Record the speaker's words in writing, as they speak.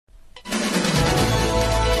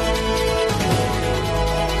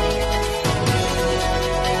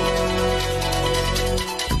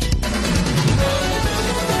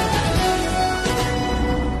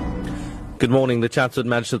Good morning. The Chatsworth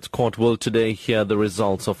Magistrates Court will today hear the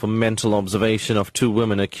results of a mental observation of two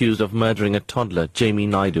women accused of murdering a toddler, Jamie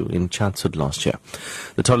Naidu, in Chatsworth last year.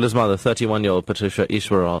 The toddler's mother, 31-year-old Patricia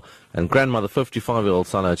Ishwaral, and grandmother, 55-year-old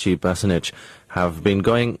Salachi Basanich, have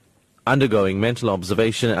been undergoing mental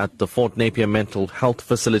observation at the Fort Napier Mental Health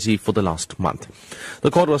Facility for the last month. The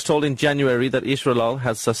court was told in January that Ishwaral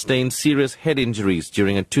has sustained serious head injuries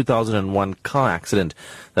during a 2001 car accident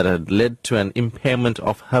that had led to an impairment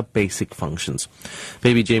of her basic functions.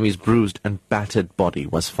 Baby Jamie's bruised and battered body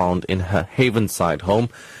was found in her Havenside home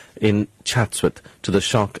in Chatsworth, to the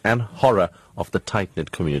shock and horror of the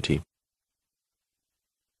tight-knit community.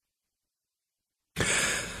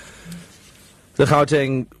 The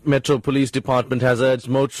Gauteng Metro Police Department has urged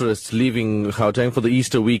motorists leaving Gauteng for the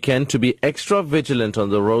Easter weekend to be extra vigilant on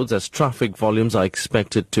the roads as traffic volumes are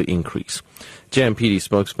expected to increase. JMPD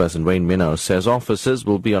spokesperson Wayne Minnow says officers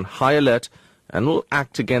will be on high alert and will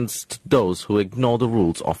act against those who ignore the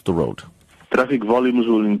rules of the road. Traffic volumes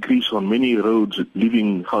will increase on many roads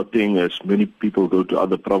leaving Gauteng as many people go to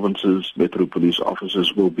other provinces. Metro Police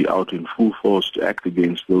officers will be out in full force to act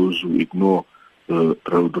against those who ignore the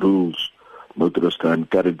road rules. Motorists are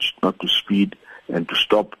encouraged not to speed and to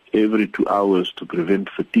stop every 2 hours to prevent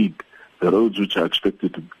fatigue. The roads which are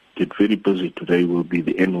expected to get very busy today will be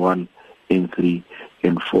the N1, N3,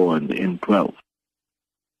 N4 and the N12.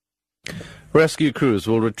 Rescue crews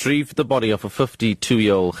will retrieve the body of a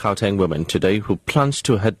 52-year-old Gauteng woman today who plunged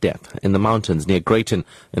to her death in the mountains near Greyton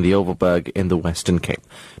in the Overberg in the Western Cape.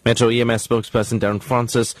 Metro EMS spokesperson Darren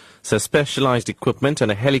Francis says specialized equipment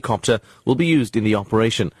and a helicopter will be used in the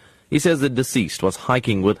operation. He says the deceased was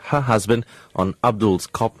hiking with her husband on Abdul's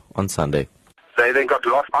Kop on Sunday. They then got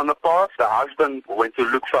lost on the path. The husband went to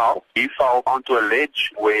look for help. He fell onto a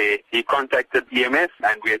ledge where he contacted EMS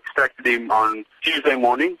and we extracted him on Tuesday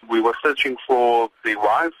morning. We were searching for the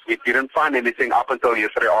wife. We didn't find anything up until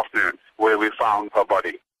yesterday afternoon where we found her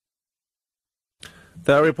body.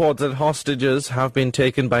 There are reports that hostages have been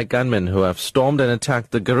taken by gunmen who have stormed and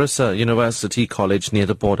attacked the Garissa University College near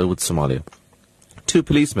the border with Somalia. 2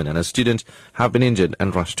 policemen and a student have been injured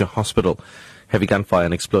and rushed to hospital. Heavy gunfire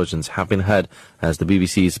and explosions have been heard, as the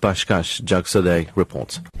BBC's Bashkash Jagsadeh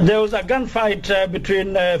reports. There was a gunfight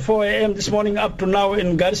between 4 a.m. this morning up to now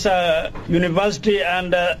in Garissa University,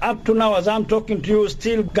 and up to now as I'm talking to you,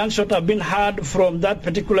 still gunshots have been heard from that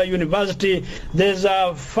particular university. There's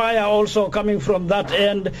a fire also coming from that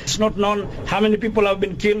end. It's not known how many people have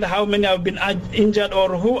been killed, how many have been injured,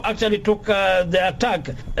 or who actually took the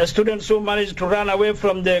attack. Students who managed to run away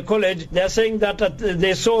from the college, they are saying that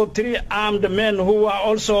they saw 3 armed men who are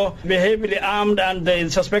also heavily armed, and they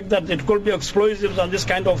suspect that it could be explosives and this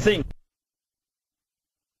kind of thing.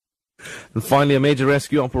 And finally, a major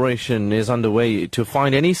rescue operation is underway to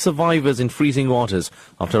find any survivors in freezing waters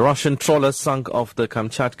after a Russian trawler sunk off the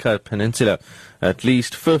Kamchatka peninsula. At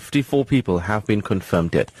least 54 people have been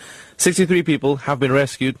confirmed dead. 63 people have been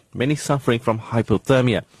rescued, many suffering from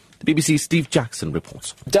hypothermia. The BBC's Steve Jackson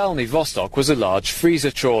reports. Dalny Vostok was a large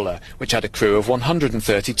freezer trawler, which had a crew of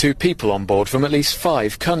 132 people on board from at least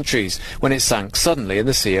 5 countries, when it sank suddenly in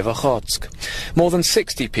the Sea of Okhotsk. More than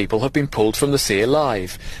 60 people have been pulled from the sea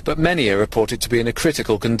alive, but many are reported to be in a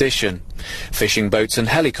critical condition. Fishing boats and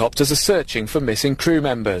helicopters are searching for missing crew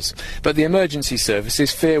members, but the emergency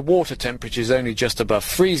services fear water temperatures only just above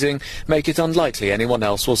freezing make it unlikely anyone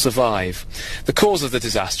else will survive. The cause of the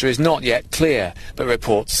disaster is not yet clear, but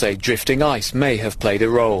reports say drifting ice may have played a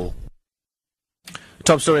role.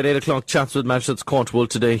 Top story at 8 o'clock. Chatsworth Magistrates Court will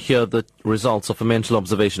today hear the results of a mental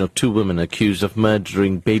observation of 2 women accused of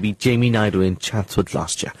murdering baby Jamie Naidu in Chatsworth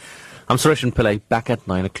last year. I'm SARESHEN Pillay, back at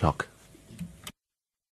 9 o'clock.